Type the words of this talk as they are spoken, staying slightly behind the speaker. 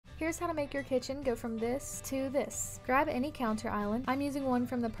Here's how to make your kitchen go from this to this. Grab any counter island. I'm using one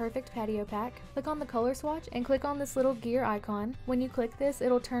from the Perfect Patio Pack. Click on the color swatch and click on this little gear icon. When you click this,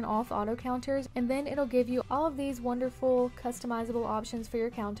 it'll turn off auto counters, and then it'll give you all of these wonderful customizable options for your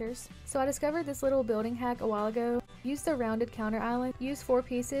counters. So I discovered this little building hack a while ago. Use the rounded counter island, use 4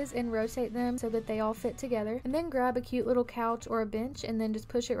 pieces and rotate them so that they all fit together, and then grab a cute little couch or a bench and then just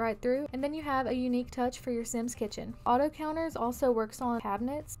push it right through, and then you have a unique touch for your Sims kitchen. Auto counters also works on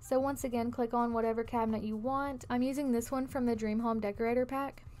cabinets, so once again click on whatever cabinet you want. I'm using this one from the Dream Home Decorator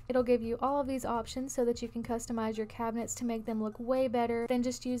Pack. It'll give you all of these options so that you can customize your cabinets to make them look way better than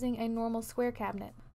just using a normal square cabinet.